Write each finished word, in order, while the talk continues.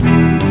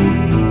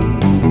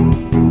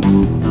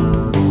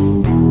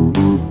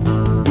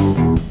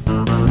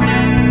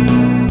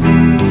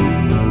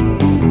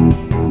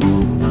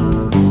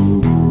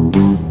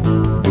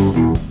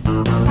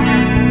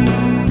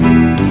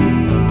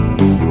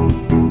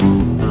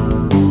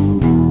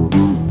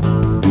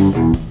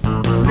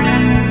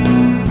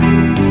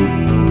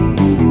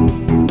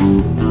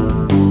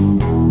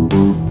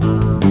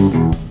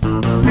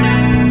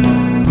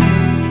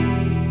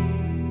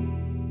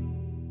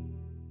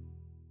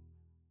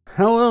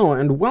Hello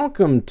and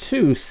welcome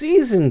to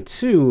Season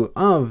 2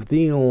 of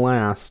The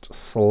Last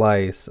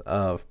Slice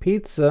of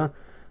Pizza.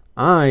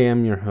 I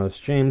am your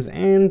host, James,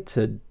 and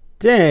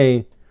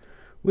today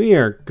we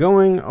are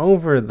going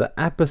over the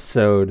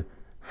episode,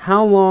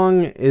 How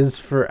Long is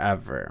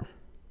Forever?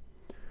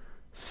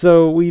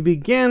 So we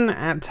begin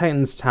at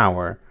Titan's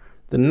Tower.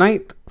 The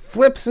night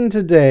flips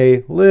into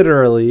day,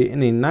 literally,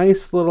 in a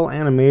nice little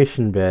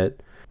animation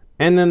bit,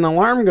 and an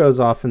alarm goes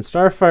off and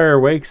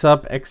Starfire wakes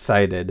up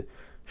excited.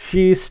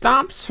 She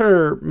stops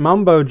her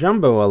mumbo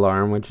jumbo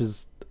alarm, which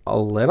is a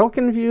little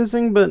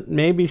confusing, but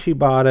maybe she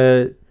bought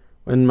it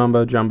when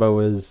mumbo jumbo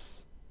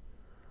was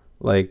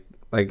like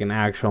an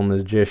actual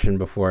magician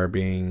before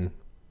being,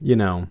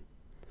 a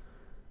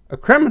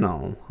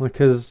criminal.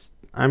 Because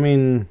I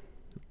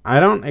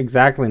don't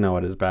exactly know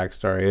what his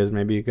backstory is.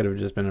 Maybe he could have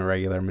just been a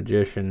regular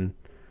magician.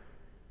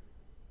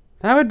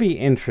 That would be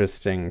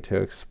interesting to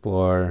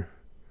explore.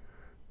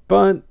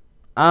 But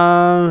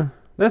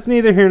that's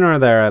neither here nor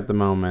there at the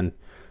moment.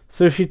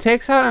 So she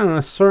takes out an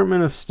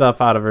assortment of stuff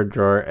out of her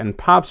drawer and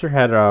pops her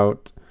head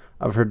out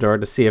of her door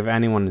to see if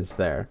anyone is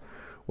there.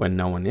 When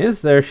no one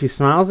is there, she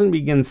smiles and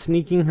begins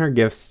sneaking her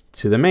gifts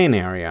to the main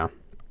area.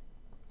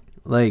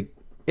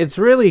 It's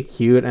really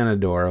cute and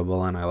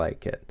adorable, and I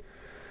like it.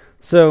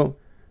 So,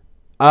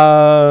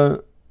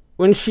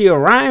 when she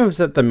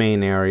arrives at the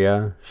main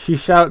area, she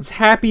shouts,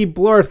 "Happy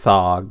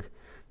Blorthog!"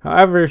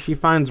 However, she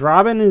finds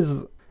Robin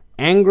is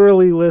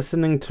angrily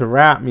listening to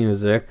rap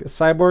music.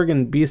 Cyborg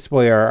and Beast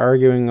Boy are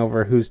arguing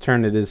over whose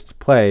turn it is to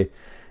play,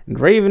 and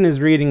Raven is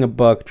reading a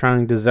book,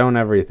 trying to zone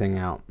everything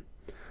out.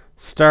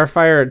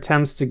 Starfire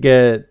attempts to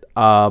get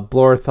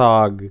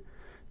Blorthog,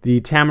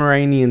 the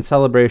Tamaranian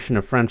celebration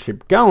of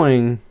friendship,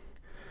 going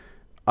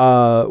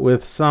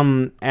with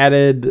some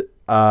added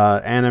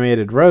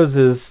animated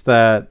roses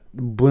that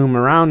bloom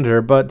around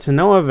her, but to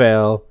no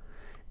avail,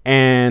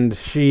 and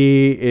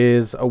she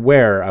is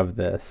aware of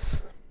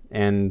this,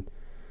 and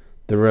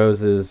the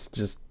roses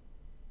just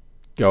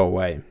go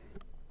away.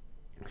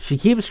 She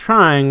keeps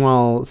trying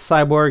while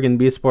Cyborg and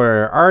Beast Boy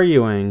are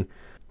arguing.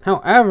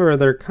 However,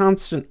 their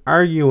constant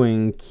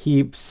arguing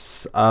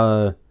keeps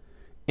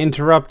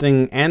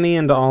interrupting any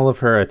and all of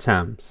her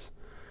attempts.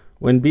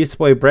 When Beast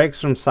Boy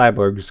breaks from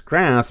Cyborg's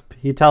grasp,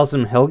 he tells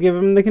him he'll give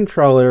him the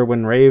controller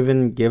when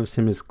Raven gives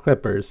him his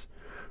clippers.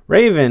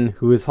 Raven,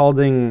 who is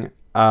holding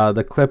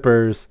the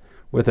clippers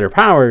with her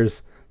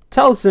powers,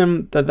 tells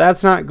him that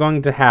that's not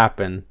going to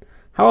happen.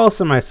 How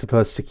else am I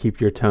supposed to keep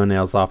your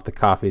toenails off the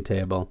coffee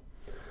table?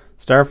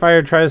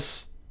 Starfire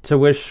tries to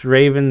wish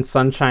Raven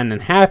sunshine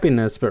and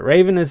happiness, but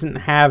Raven isn't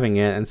having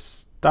it, and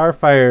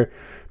Starfire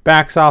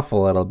backs off a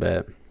little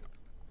bit.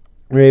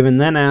 Raven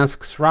then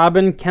asks,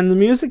 "Robin, can the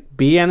music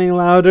be any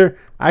louder?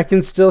 I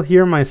can still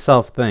hear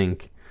myself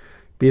think."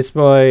 Beast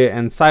Boy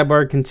and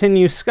Cyborg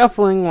continue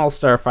scuffling while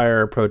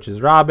Starfire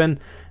approaches Robin,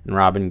 and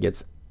Robin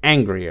gets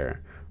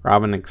angrier.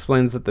 Robin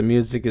explains that the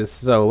music is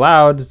so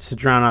loud to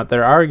drown out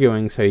their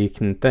arguing so he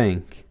can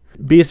think.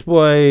 Beast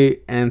Boy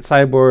and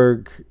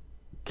Cyborg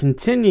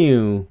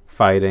continue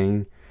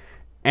fighting,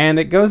 and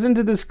it goes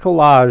into this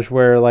collage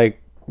where,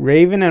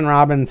 Raven and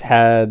Robin's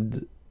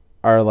head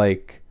are,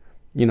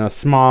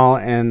 small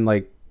and,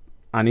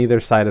 on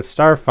either side of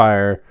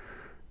Starfire,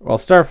 while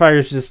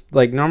Starfire's just,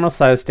 normal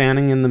size,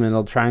 standing in the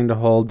middle, trying to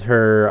hold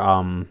her,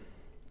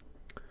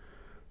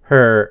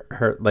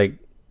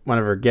 one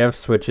of her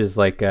gifts, which is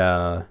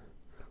a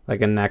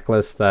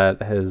necklace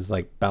that has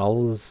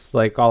bells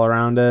all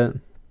around it,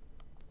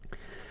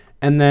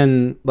 and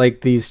then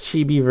these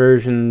chibi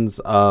versions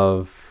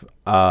of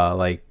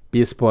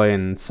Beast Boy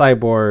and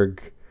Cyborg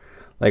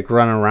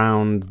run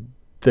around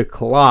the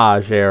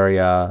collage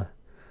area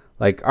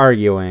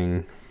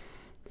arguing,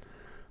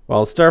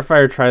 while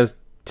Starfire tries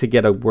to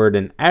get a word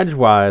in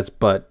edgewise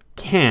but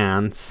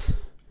can't.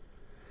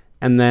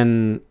 And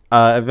then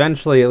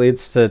eventually it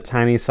leads to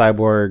Tiny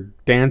Cyborg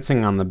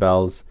dancing on the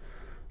bells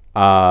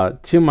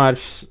too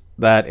much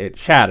that it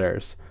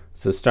shatters.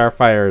 So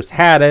Starfire's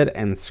had it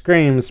and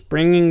screams,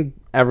 bringing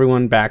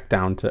everyone back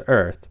down to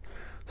Earth.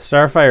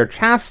 Starfire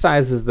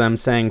chastises them,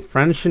 saying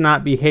friends should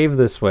not behave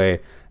this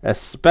way,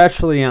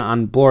 especially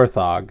on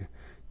Blorthog.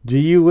 "Do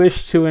you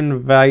wish to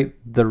invite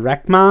the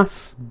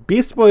Rekmas?"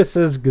 Beast Boy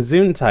says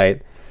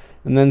Gesundheit,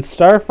 and then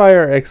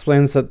Starfire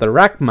explains that the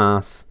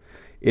Rekmas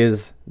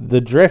is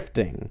the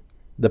drifting,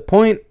 the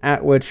point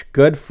at which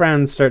good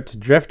friends start to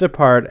drift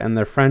apart and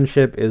their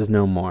friendship is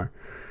no more.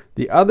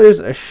 The others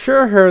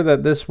assure her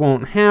that this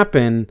won't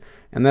happen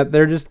and that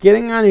they're just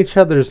getting on each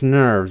other's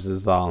nerves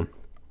is all.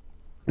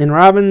 And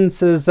Robin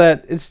says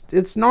that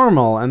it's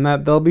normal and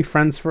that they'll be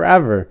friends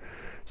forever.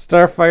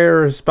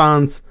 Starfire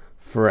responds,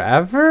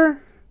 "Forever?"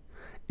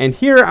 And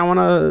here I want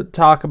to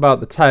talk about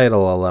the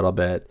title a little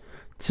bit.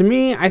 To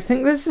me, I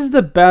think this is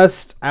the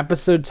best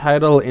episode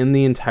title in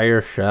the entire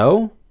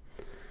show.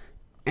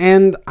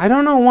 And I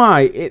don't know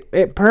why.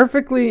 It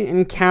perfectly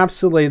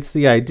encapsulates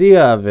the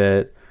idea of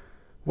it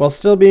while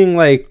still being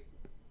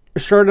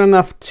short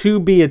enough to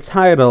be a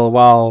title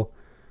while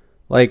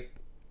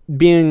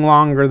being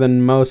longer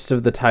than most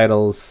of the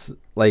titles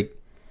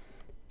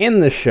in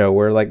the show,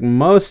 where like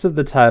most of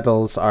the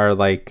titles are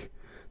like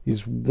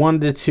these 1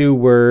 to 2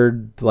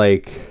 word,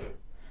 like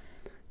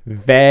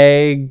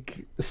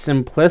vague,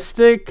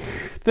 simplistic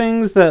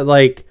things that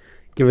like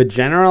give a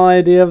general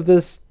idea of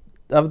the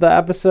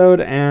episode,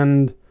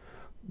 and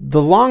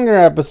the longer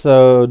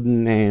episode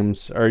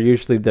names are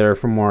usually there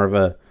for more of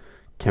a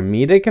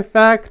comedic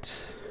effect.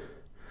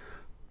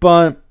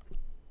 But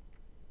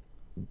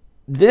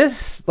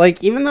this,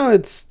 like, even though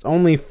it's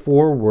only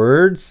 4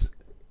 words,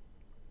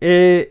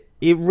 it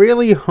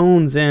really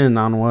hones in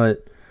on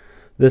what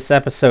this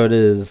episode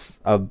is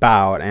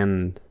about,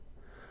 and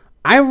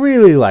I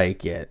really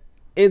like it.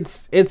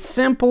 It's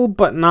simple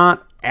but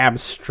not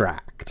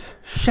abstract.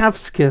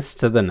 Chef's kiss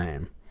to the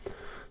name.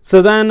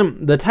 So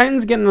then the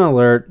Titans get an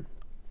alert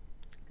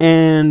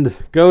and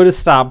go to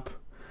stop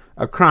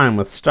a crime,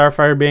 with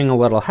Starfire being a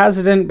little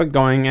hesitant but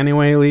going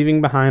anyway,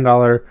 leaving behind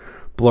all her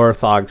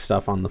Blorthog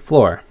stuff on the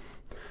floor.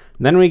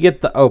 Then we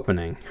get the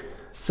opening.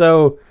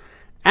 So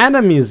at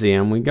a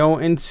museum, we go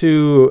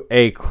into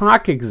a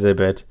clock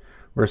exhibit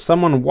where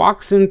someone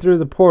walks in through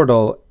the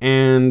portal,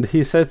 and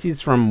he says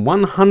he's from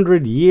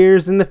 100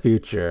 years in the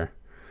future.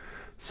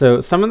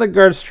 So some of the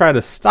guards try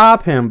to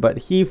stop him, but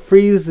he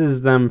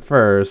freezes them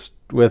first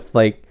with,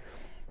 like,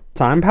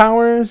 time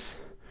powers.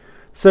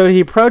 So he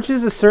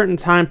approaches a certain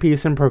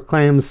timepiece and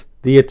proclaims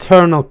the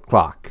eternal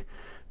clock,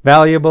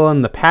 valuable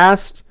in the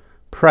past,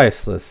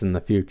 priceless in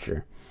the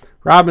future.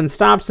 Robin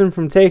stops him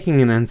from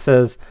taking it and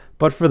says,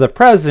 "But for the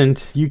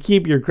present, you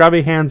keep your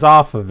grubby hands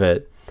off of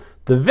it."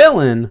 The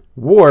villain,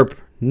 Warp,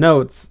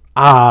 notes,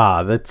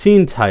 the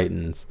Teen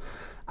Titans.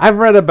 I've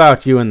read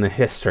about you in the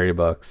history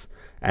books.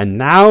 And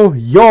now,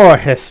 your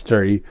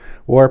history.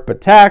 Warp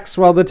attacks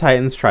while the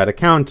Titans try to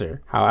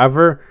counter.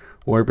 However,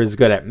 Warp is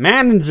good at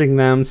managing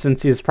them,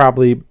 since he's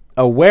probably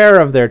aware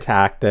of their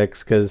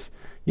tactics, because,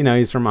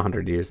 he's from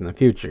 100 years in the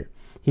future.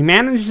 He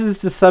manages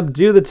to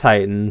subdue the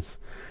Titans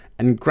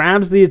and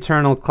grabs the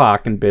eternal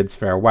clock and bids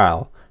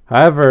farewell.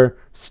 However,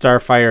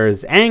 Starfire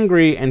is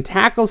angry and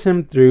tackles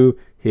him through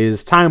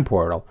his time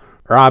portal.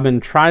 Robin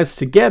tries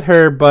to get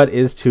her, but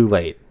is too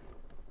late.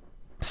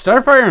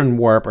 Starfire and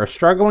Warp are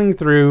struggling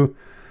through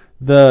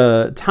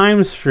the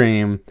time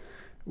stream,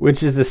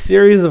 which is a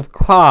series of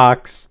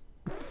clocks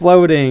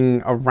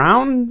floating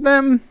around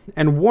them,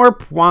 and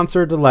Warp wants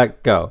her to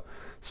let go.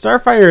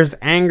 Starfire is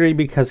angry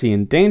because he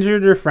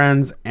endangered her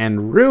friends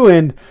and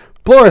ruined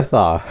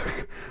Blorthog.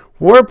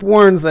 Warp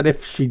warns that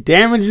if she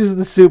damages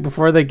the suit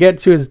before they get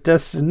to his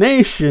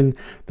destination,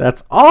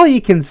 that's all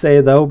he can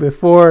say, though,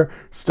 before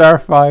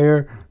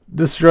Starfire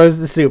destroys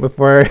the suit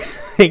before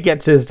they get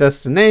to his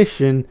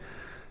destination.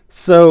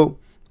 So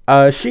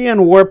she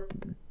and Warp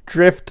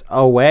drift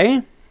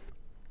away.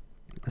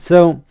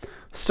 So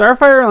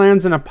Starfire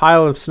lands in a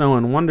pile of snow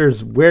and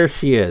wonders where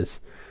she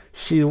is.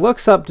 She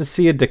looks up to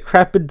see a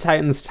decrepit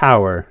Titan's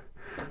tower.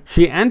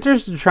 She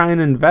enters to try and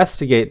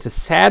investigate to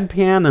sad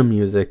piano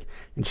music,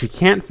 and she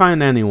can't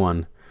find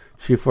anyone.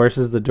 She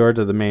forces the door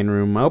to the main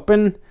room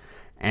open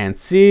and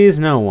sees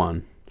no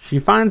one. She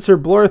finds her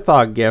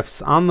Blorthog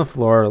gifts on the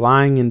floor,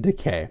 lying in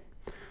decay.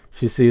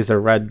 She sees a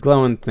red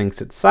glow and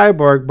thinks it's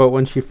Cyborg, but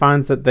when she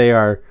finds that they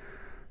are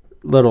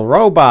little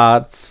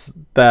robots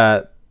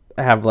that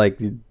have like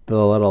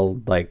the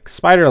little like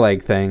spider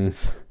leg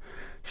things,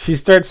 she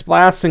starts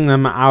blasting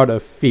them out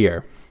of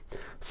fear.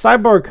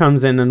 Cyborg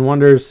comes in and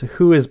wonders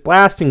who is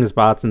blasting his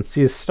bots and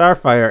sees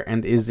Starfire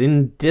and is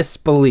in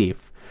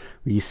disbelief.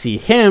 We see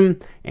him,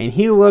 and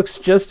he looks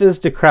just as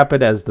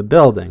decrepit as the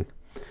building.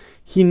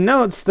 He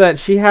notes that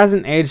she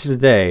hasn't aged a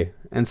day,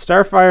 and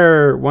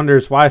Starfire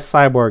wonders why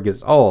Cyborg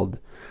is old.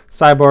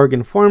 Cyborg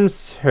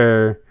informs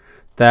her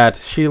that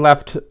she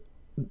left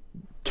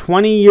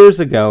 20 years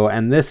ago,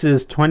 and this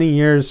is 20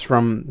 years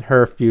from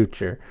her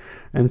future.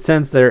 And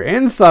since they're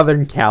in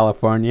Southern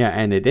California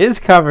and it is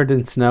covered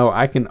in snow,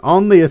 I can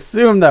only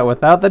assume that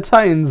without the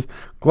Titans,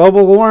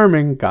 global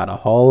warming got a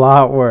whole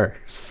lot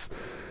worse.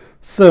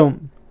 So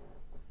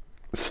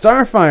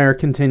Starfire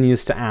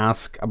continues to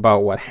ask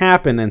about what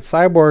happened, and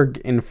Cyborg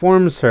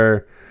informs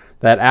her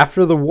that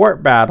after the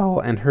warp battle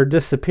and her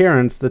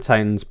disappearance, the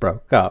Titans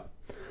broke up.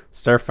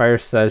 Starfire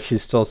says she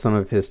stole some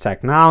of his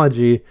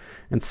technology,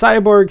 and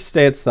Cyborg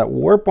states that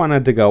Warp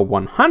wanted to go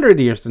 100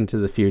 years into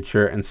the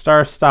future, and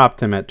Star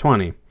stopped him at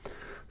 20.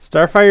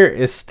 Starfire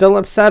is still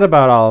upset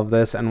about all of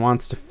this and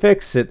wants to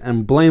fix it,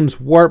 and blames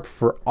Warp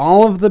for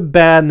all of the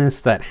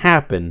badness that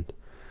happened.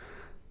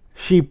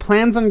 She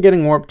plans on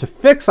getting Warp to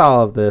fix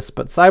all of this,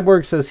 but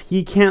Cyborg says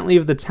he can't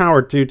leave the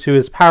tower due to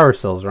his power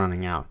cells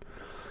running out.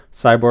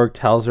 Cyborg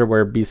tells her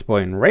where Beast Boy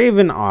and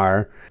Raven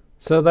are,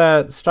 so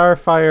that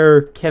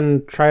Starfire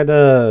can try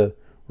to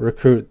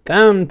recruit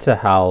them to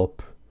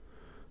help.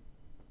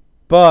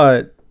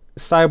 But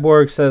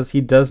Cyborg says he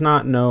does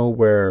not know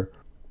where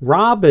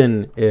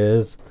Robin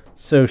is,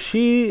 so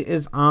she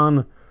is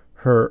on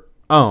her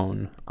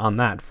own on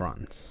that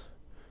front.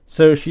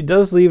 So she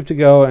does leave to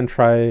go and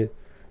try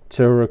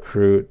to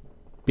recruit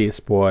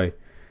Beast Boy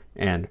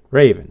and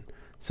Raven.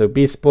 So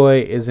Beast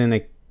Boy is in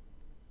a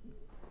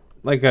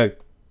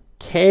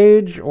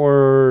cage,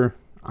 or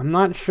I'm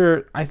not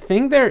sure. I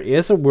think there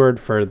is a word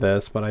for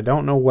this, but I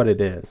don't know what it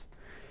is.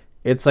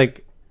 It's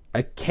like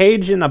a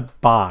cage in a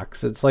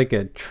box. It's like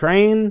a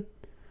train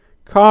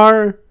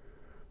car,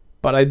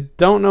 but I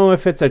don't know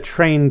if it's a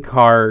train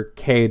car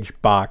cage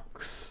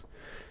box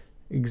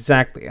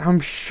exactly. I'm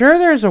sure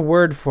there's a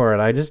word for it.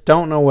 I just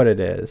don't know what it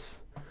is.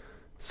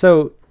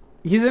 So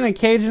he's in a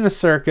cage in a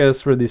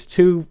circus where these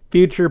two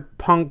future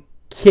punk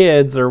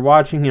kids are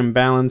watching him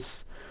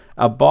balance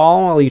a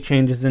ball while he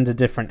changes into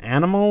different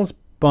animals,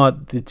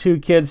 but the two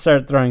kids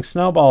start throwing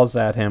snowballs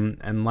at him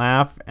and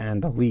laugh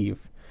and leave.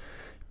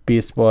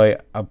 Beast Boy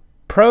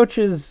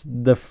approaches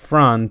the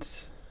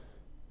front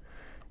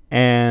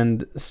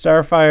and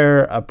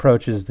Starfire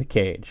approaches the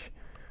cage.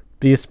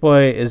 Beast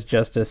Boy is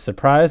just as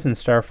surprised, and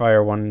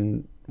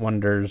Starfire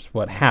wonders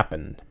what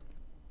happened.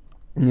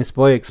 Beast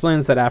Boy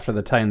explains that after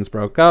the Titans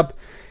broke up,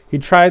 he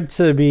tried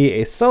to be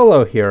a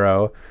solo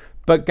hero,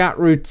 but got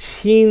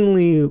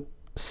routinely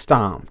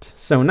stomped.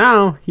 So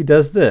now he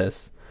does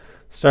this.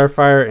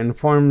 Starfire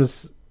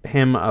informs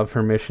him of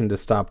her mission to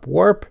stop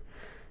Warp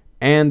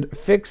and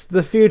fix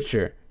the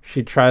future.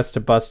 She tries to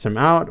bust him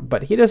out,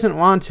 but he doesn't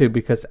want to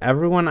because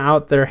everyone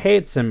out there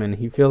hates him and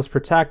he feels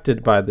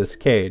protected by this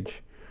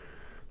cage.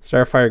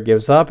 Starfire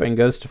gives up and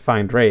goes to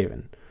find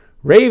Raven.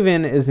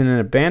 Raven is in an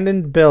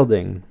abandoned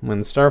building.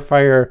 When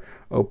Starfire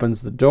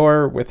opens the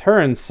door with her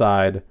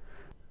inside,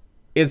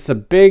 it's a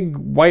big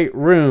white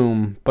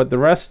room, but the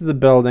rest of the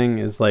building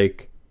is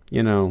like,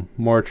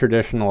 more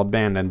traditional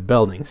abandoned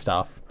building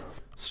stuff.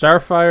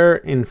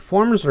 Starfire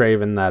informs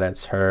Raven that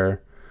it's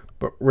her,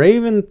 but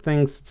Raven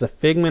thinks it's a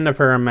figment of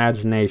her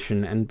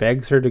imagination and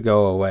begs her to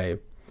go away.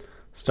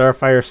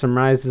 Starfire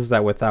surmises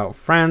that without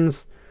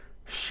friends,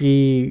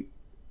 she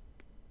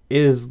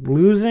is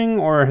losing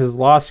or has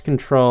lost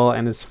control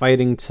and is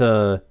fighting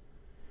to,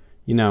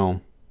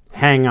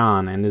 hang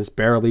on, and is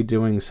barely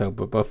doing so.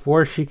 But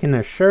before she can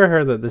assure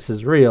her that this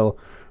is real,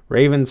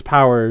 Raven's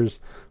powers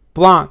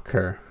block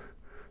her.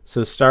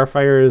 So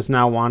Starfire is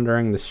now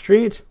wandering the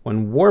street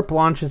when Warp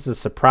launches a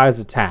surprise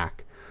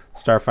attack.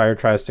 Starfire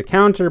tries to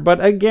counter,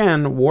 but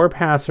again, Warp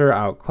has her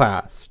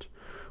outclassed.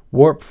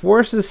 Warp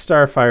forces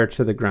Starfire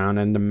to the ground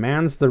and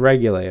demands the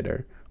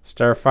regulator.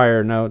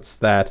 Starfire notes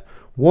that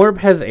Warp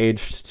has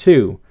aged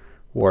too.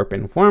 Warp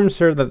informs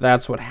her that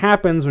that's what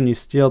happens when you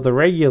steal the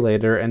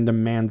regulator and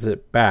demands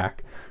it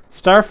back.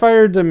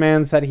 Starfire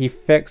demands that he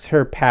fix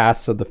her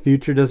past so the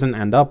future doesn't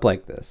end up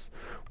like this.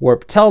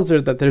 Warp tells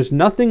her that there's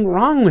nothing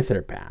wrong with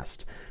her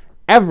past.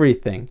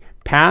 Everything,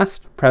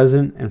 past,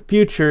 present, and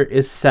future,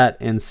 is set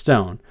in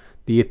stone.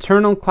 The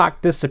eternal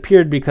clock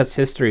disappeared because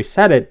history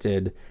said it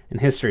did,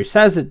 and history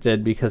says it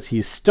did because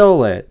he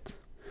stole it.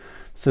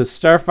 So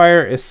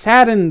Starfire is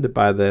saddened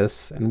by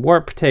this, and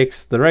Warp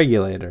takes the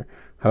regulator.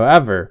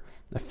 However,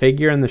 a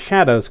figure in the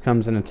shadows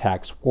comes and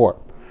attacks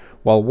Warp.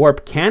 While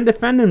Warp can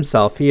defend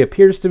himself, he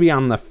appears to be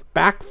on the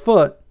back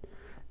foot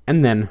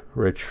and then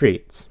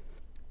retreats.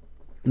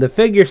 The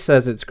figure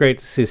says it's great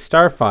to see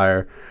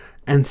Starfire,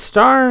 and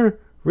Star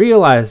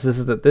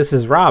realizes that this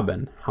is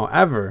Robin.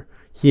 However,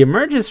 he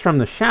emerges from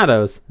the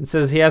shadows and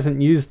says he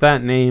hasn't used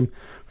that name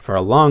for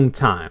a long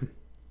time.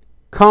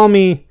 Call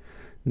me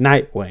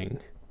Nightwing.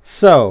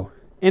 So,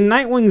 in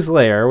Nightwing's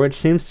lair, which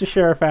seems to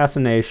share a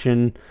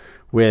fascination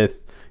with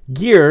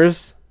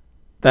gears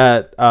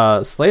that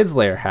Slade's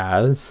lair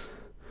has,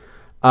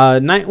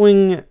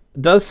 Nightwing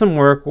does some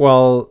work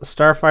while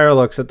Starfire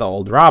looks at the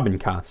old Robin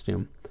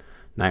costume.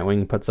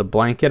 Nightwing puts a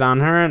blanket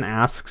on her and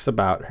asks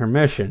about her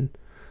mission.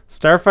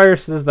 Starfire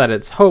says that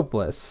it's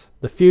hopeless.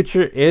 The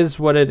future is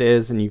what it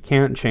is and you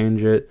can't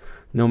change it,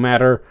 no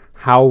matter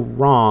how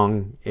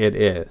wrong it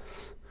is.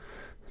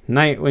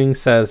 Nightwing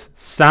says,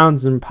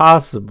 sounds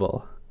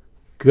impossible.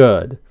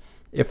 Good.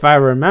 If I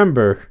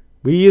remember,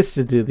 we used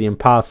to do the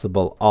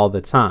impossible all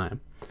the time.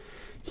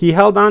 He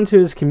held onto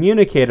his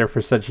communicator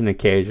for such an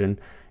occasion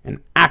and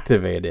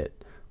activated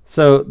it.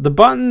 So the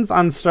buttons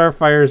on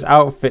Starfire's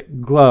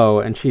outfit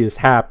glow and she is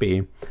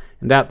happy.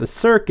 And at the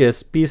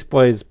circus, Beast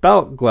Boy's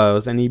belt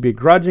glows and he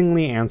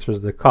begrudgingly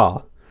answers the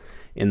call.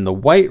 In the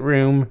white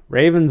room,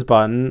 Raven's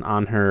button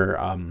on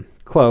her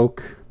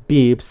cloak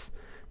beeps.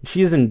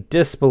 She's in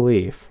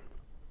disbelief.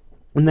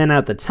 And then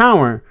at the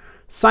tower,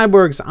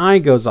 Cyborg's eye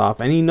goes off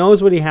and he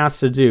knows what he has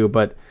to do,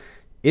 but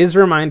is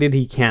reminded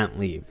he can't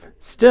leave.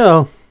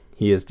 Still,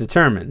 he is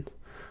determined.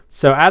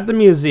 So at the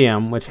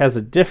museum, which has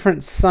a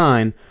different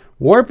sign,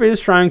 Warp is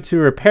trying to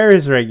repair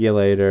his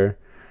regulator,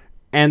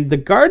 and the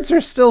guards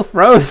are still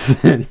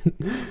frozen.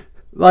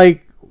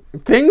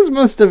 Things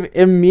must have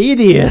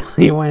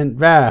immediately went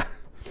bad.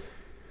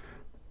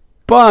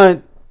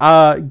 But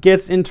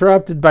gets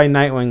interrupted by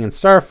Nightwing and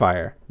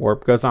Starfire.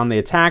 Warp goes on the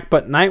attack,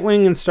 but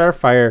Nightwing and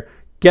Starfire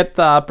get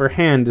the upper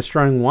hand,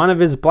 destroying one of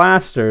his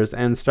blasters,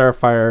 and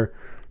Starfire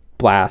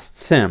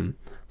blasts him.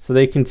 So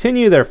they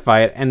continue their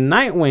fight, and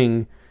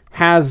Nightwing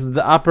has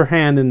the upper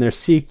hand in their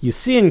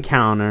CQC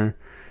encounter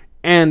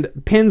and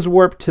pins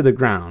Warp to the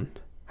ground.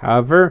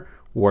 However,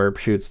 Warp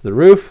shoots the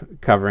roof,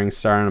 covering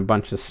Star in a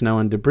bunch of snow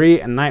and debris,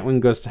 and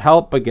Nightwing goes to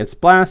help but gets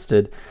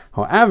blasted.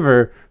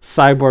 However,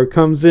 Cyborg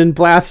comes in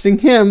blasting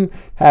him,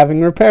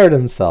 having repaired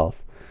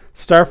himself.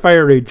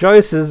 Starfire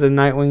rejoices and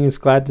Nightwing is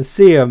glad to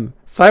see him.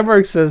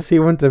 Cyborg says he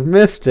wouldn't have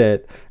missed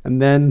it,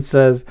 and then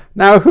says,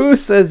 "Now who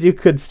says you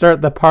could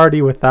start the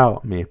party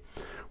without me?"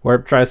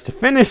 Warp tries to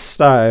finish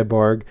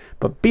Cyborg,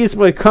 but Beast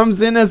Boy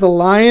comes in as a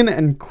lion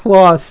and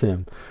claws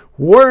him.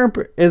 Warp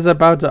is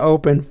about to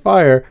open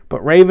fire,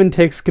 but Raven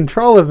takes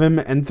control of him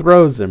and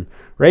throws him.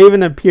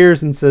 Raven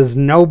appears and says,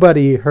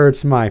 "Nobody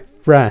hurts my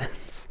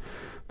friends."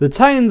 The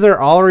Titans are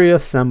all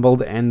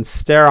reassembled and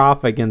stare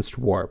off against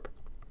Warp.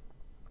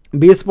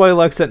 Beast Boy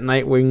looks at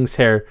Nightwing's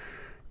hair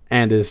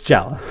and is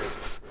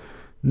jealous.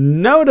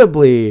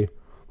 Notably,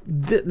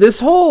 this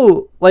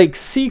whole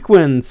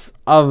sequence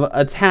of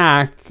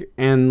attack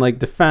and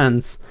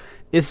defense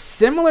is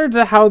similar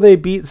to how they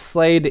beat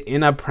Slade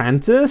in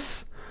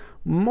Apprentice.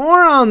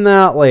 More on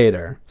that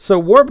later. So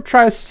Warp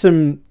tries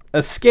to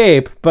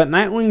escape, but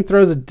Nightwing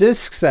throws a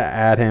disc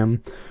at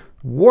him.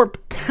 Warp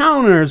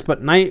counters,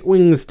 but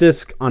Nightwing's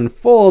disc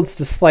unfolds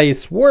to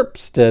slice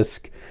Warp's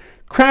disc,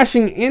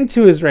 crashing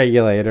into his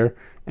regulator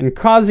and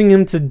causing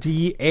him to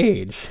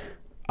de-age.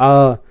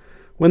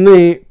 When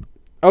they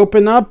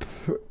open up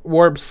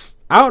Warp's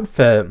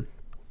outfit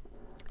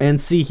and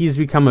see he's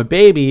become a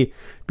baby,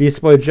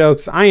 Beast Boy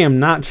jokes, "I am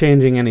not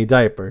changing any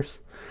diapers."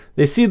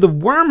 They see the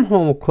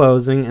wormhole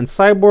closing, and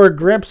Cyborg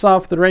rips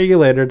off the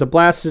regulator to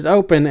blast it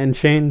open and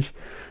change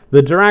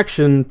the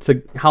direction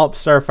to help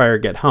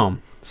Starfire get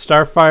home.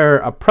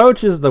 Starfire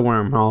approaches the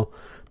wormhole,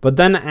 but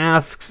then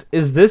asks,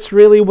 "Is this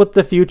really what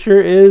the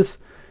future is?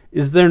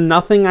 Is there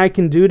nothing I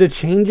can do to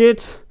change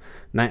it?"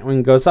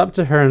 Nightwing goes up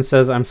to her and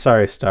says, "I'm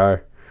sorry,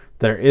 Star.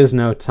 There is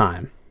no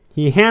time."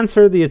 He hands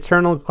her the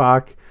eternal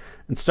clock,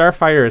 and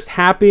Starfire is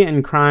happy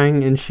and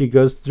crying, and she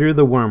goes through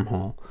the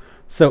wormhole.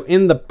 So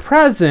in the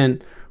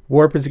present,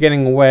 Warp is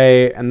getting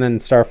away, and then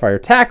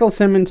Starfire tackles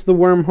him into the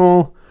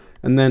wormhole,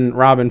 and then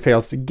Robin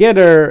fails to get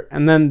her,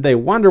 and then they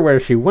wonder where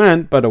she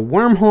went, but a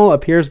wormhole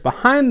appears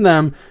behind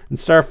them, and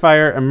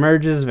Starfire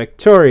emerges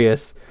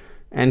victorious.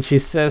 And she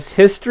says,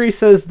 "History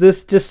says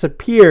this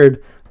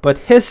disappeared, but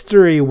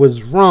history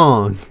was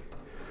wrong."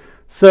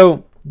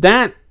 So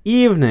that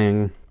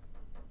evening,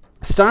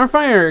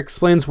 Starfire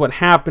explains what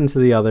happened to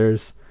the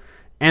others,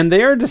 and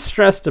they are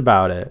distressed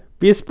about it.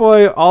 Beast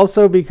Boy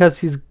also, because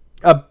he's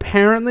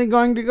apparently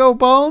going to go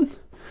bald.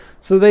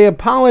 So they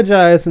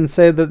apologize and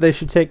say that they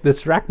should take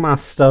this Rekmos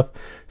stuff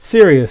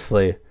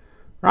seriously.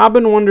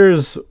 Robin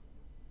wonders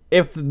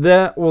if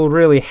that will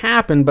really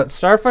happen, but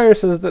Starfire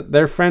says that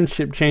their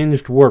friendship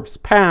changed Warp's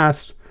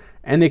past,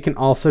 and it can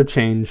also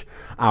change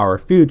our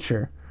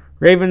future.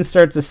 Raven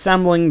starts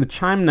assembling the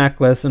chime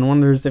necklace and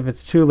wonders if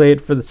it's too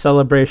late for the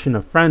celebration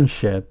of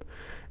friendship.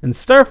 And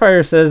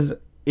Starfire says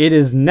it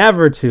is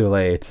never too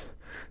late.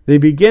 They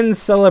begin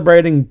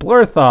celebrating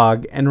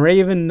Blorthog, and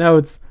Raven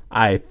notes,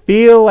 "I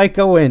feel like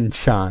a wind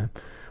chime."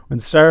 When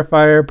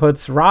Starfire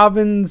puts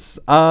Robin's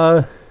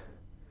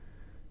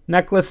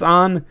necklace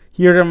on,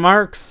 he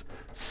remarks,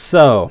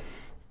 "So,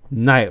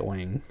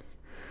 Nightwing."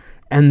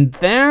 And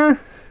there,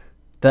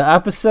 the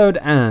episode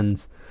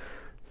ends.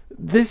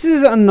 This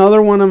is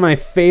another one of my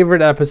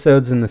favorite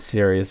episodes in the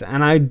series,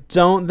 and I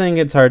don't think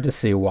it's hard to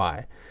see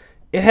why.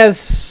 It has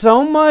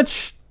so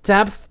much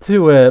depth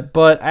to it,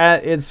 but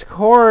at its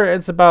core,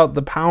 it's about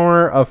the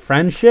power of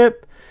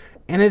friendship,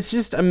 and it's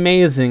just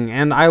amazing,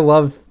 and I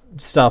love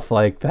stuff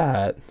like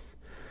that.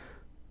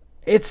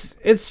 It's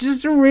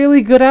just a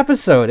really good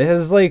episode. It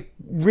has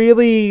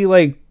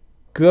really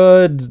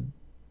good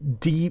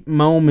deep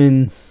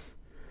moments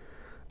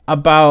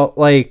about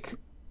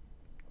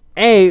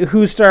A,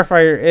 who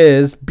Starfire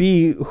is,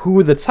 B,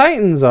 who the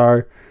Titans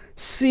are,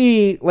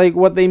 C,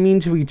 what they mean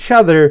to each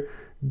other,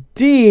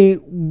 D,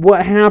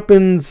 what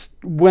happens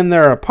when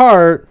they're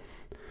apart,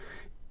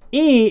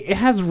 E, it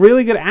has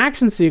really good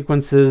action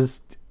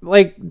sequences.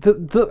 I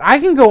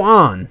can go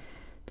on.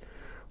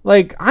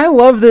 I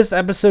love this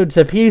episode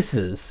to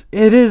pieces.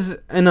 It is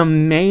an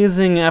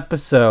amazing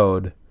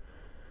episode.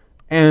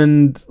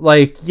 And,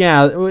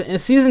 in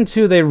season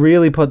 2, they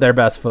really put their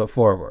best foot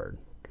forward.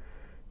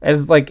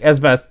 As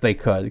best they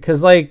could.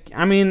 Because, I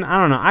don't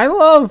know. I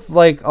love,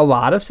 a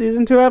lot of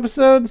season 2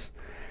 episodes.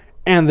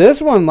 And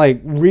this one,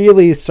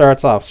 really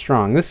starts off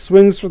strong. This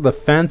swings for the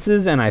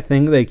fences, and I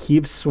think they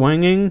keep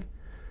swinging.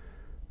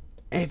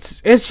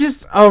 It's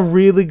just a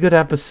really good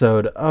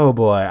episode. Oh,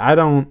 boy. I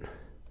don't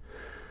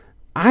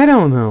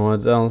know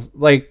what else.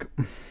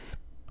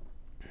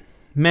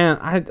 Man,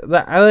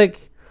 I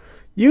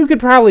you could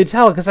probably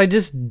tell because I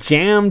just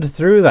jammed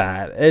through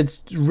that.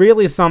 It's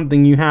really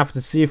something you have to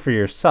see for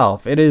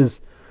yourself. It is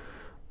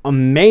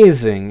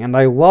amazing, and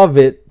I love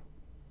it.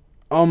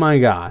 Oh, my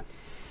God.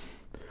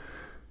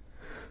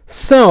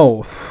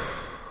 So,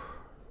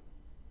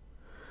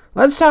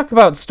 let's talk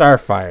about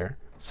Starfire.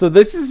 So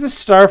this is the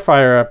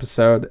Starfire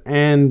episode,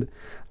 and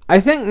I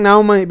think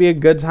now might be a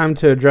good time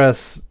to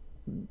address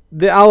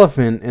the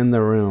elephant in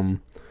the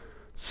room.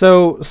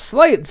 So,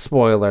 slight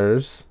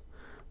spoilers,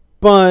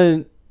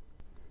 but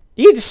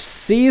each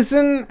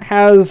season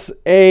has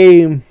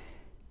a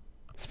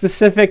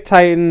specific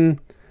Titan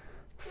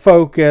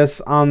focus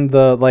on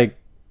the, like,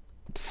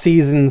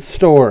 season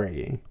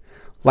story.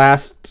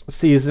 Last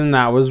season,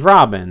 that was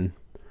Robin.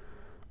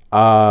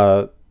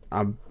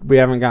 We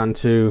haven't gotten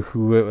to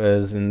who it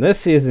was in this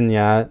season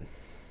yet.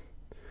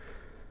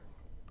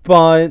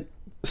 But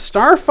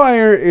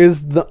Starfire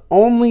is the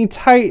only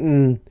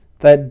Titan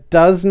that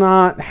does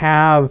not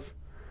have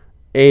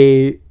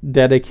a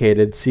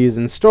dedicated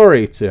season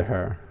story to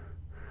her.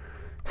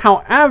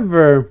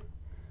 However,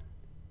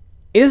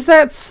 is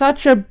that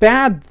such a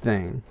bad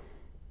thing?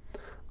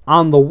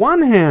 On the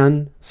one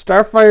hand,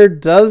 Starfire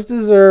does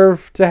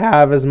deserve to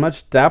have as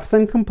much depth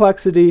and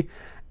complexity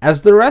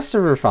as the rest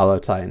of her fellow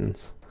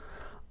Titans.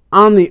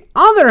 On the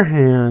other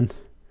hand,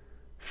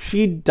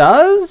 she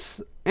does,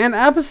 and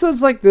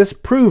episodes like this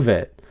prove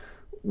it.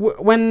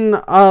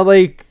 When,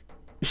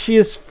 she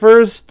is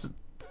first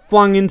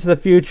flung into the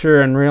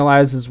future and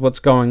realizes what's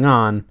going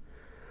on,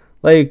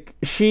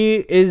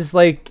 she is,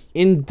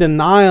 in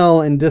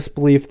denial and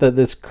disbelief that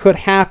this could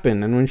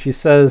happen. And when she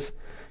says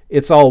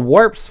it's all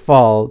Warp's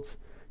fault,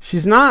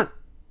 she's not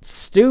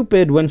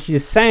stupid when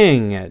she's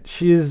saying it.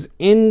 She's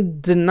in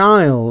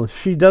denial.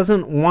 She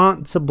doesn't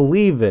want to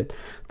believe it.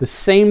 The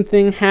same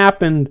thing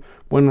happened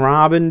when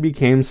Robin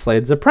became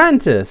Slade's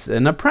apprentice.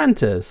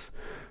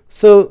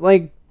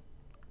 So,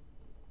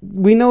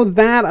 we know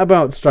that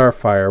about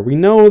Starfire. We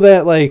know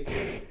that,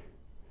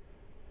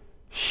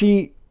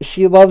 she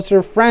loves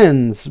her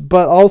friends,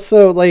 but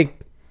also, at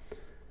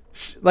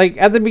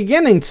the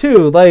beginning,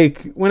 too,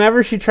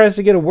 whenever she tries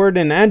to get a word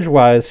in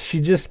edgewise, she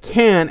just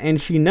can't,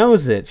 and she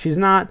knows it. She's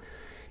not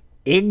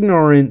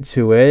ignorant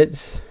to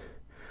it.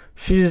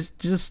 She's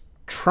just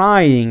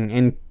trying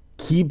and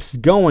keeps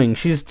going.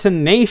 She's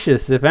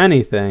tenacious, if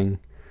anything.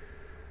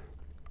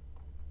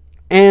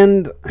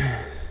 And,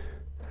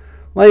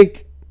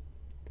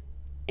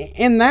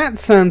 in that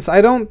sense,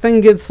 I don't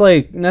think it's,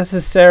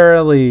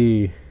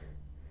 necessarily,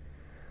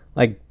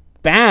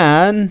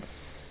 bad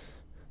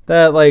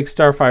that,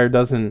 Starfire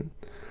doesn't,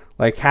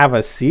 have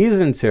a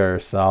season to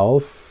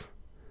herself.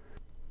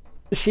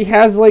 She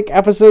has,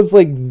 episodes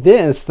like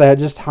this that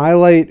just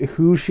highlight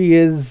who she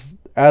is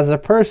as a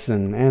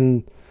person.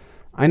 And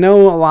I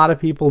know a lot of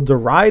people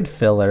deride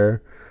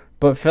filler,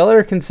 but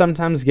filler can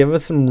sometimes give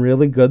us some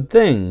really good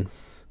things.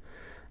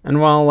 And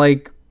while,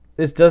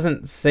 this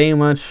doesn't say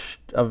much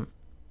of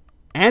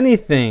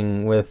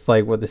anything with,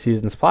 what the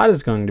season's plot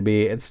is going to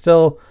be, it's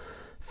still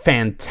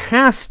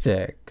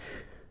fantastic.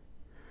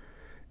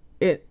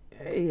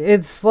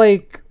 It's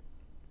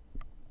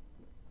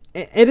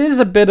it is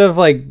a bit of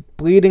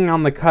bleeding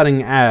on the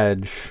cutting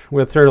edge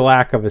with her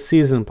lack of a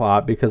season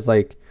plot, because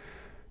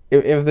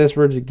if this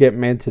were to get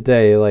made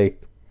today,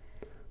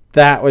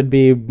 that would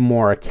be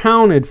more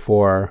accounted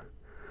for.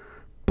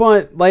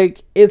 But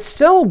it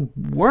still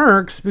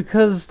works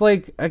because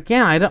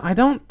again, I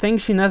don't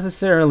think she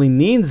necessarily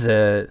needs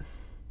it.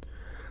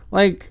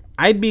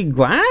 I'd be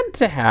glad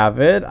to have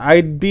it.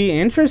 I'd be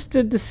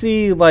interested to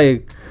see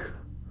what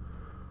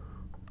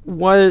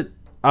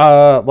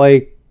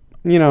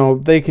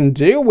they can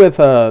do with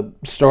a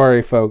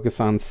story focus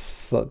on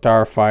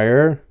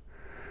Starfire.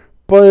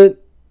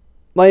 But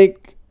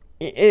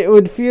it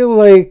would feel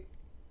like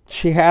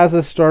she has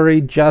a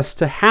story just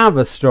to have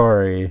a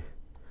story.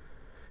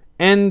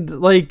 And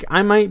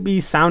I might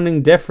be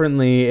sounding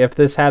differently if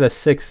this had a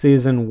 6th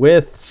season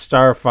with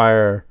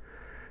Starfire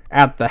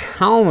at the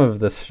helm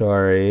of the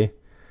story,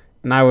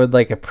 and I would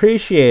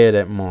appreciate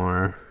it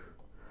more.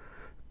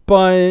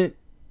 But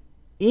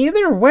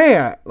either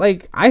way,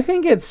 I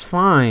think it's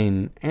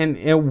fine and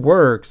it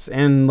works,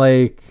 and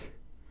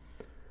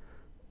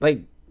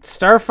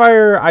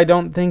Starfire I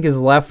don't think is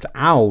left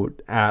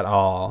out at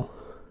all.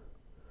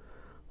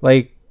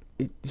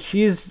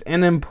 She's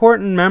an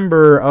important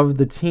member of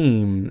the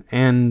team,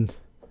 and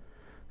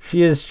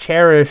she is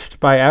cherished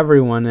by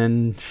everyone,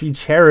 and she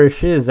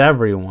cherishes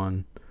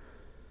everyone.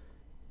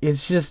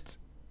 It's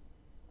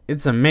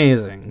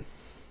amazing.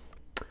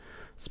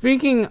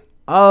 Speaking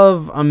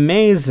of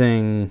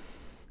amazing,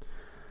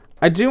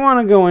 I do want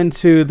to go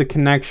into the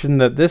connection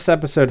that this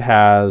episode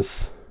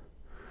has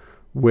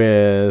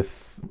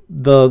with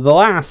the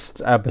last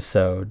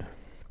episode.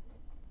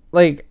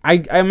 I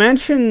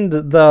mentioned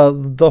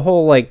the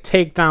whole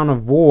takedown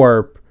of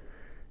Warp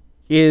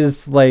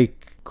is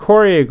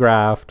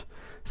choreographed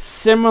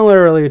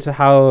similarly to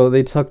how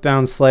they took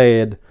down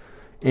Slade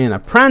in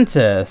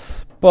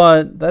Apprentice,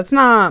 but that's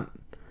not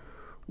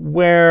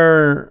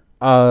where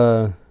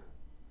the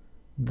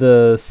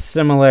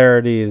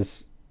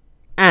similarities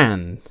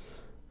end.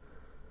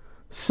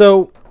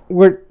 So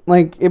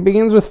it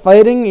begins with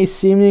fighting a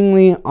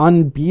seemingly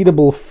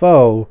unbeatable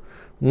foe.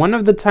 One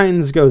of the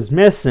Titans goes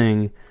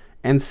missing,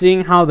 and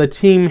seeing how the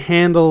team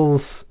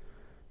handles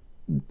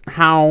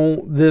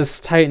how this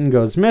Titan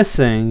goes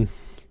missing,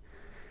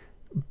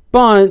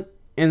 but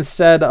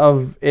instead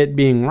of it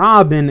being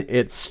Robin,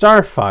 it's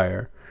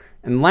Starfire.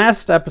 In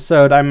last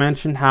episode, I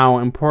mentioned how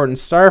important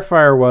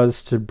Starfire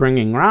was to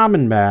bringing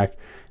Robin back,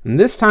 And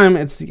this time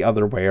it's the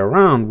other way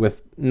around,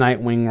 with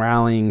Nightwing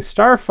rallying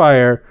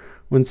Starfire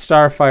when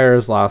Starfire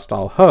has lost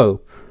all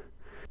hope.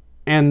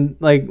 And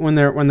like when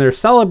they're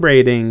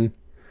celebrating,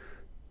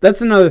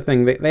 that's another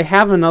thing. They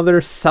have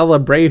another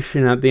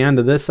celebration at the end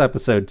of this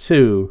episode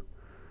too.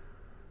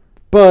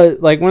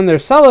 But like when they're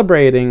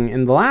celebrating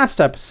in the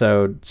last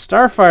episode,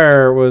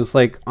 Starfire was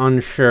like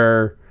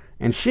unsure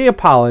and she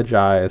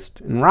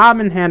apologized, and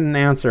Robin had an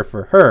answer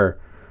for her.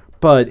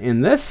 But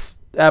in this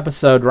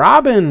episode,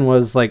 Robin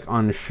was like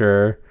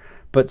unsure,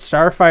 but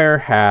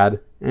Starfire had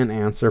an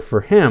answer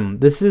for him.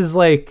 This is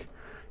like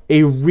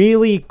a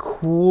really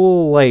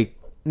cool like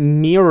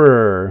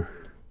mirror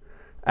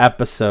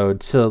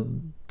episode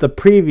to the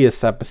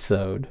previous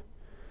episode.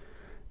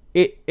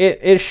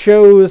 It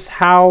shows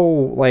how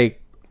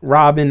like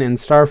Robin and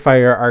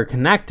Starfire are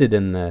connected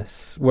in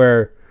this,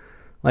 where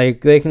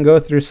like they can go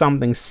through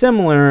something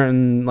similar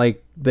and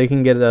like they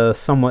can get a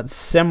somewhat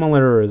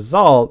similar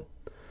result,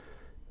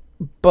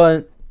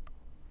 but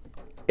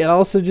it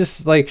also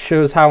just like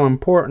shows how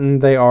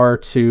important they are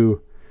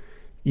to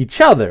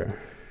each other,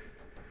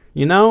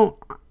 you know?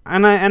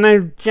 And I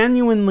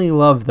genuinely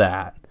love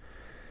that.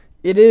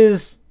 It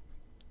is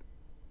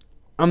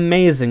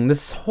amazing.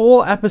 This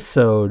whole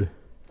episode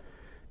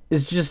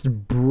is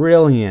just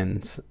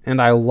brilliant, and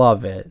I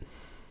love it.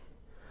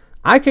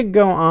 I could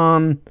go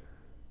on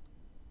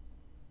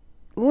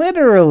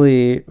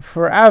literally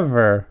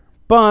forever,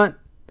 but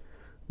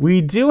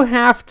we do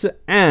have to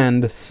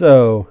end,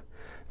 so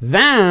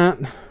that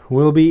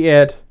will be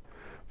it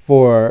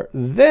for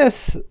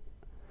this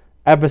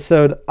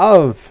episode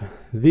of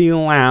The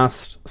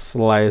Last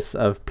Slice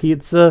of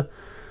Pizza.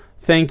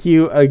 Thank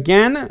you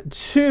again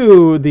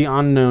to The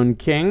Unknown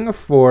King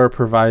for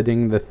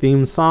providing the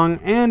theme song,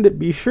 and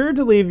be sure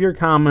to leave your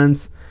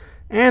comments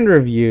and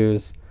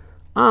reviews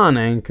on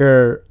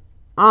Anchor,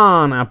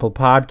 on Apple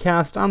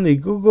Podcast, on the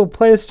Google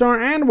Play Store,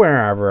 and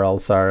wherever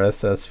else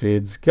RSS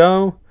feeds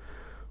go.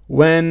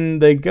 When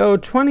they go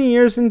 20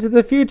 years into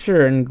the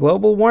future and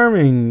global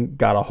warming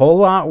got a whole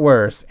lot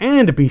worse.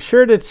 And be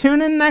sure to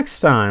tune in next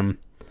time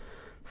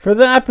for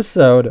the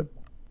episode,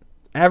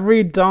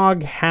 Every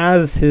Dog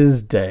Has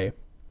His Day.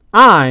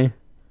 I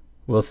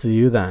will see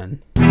you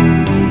then.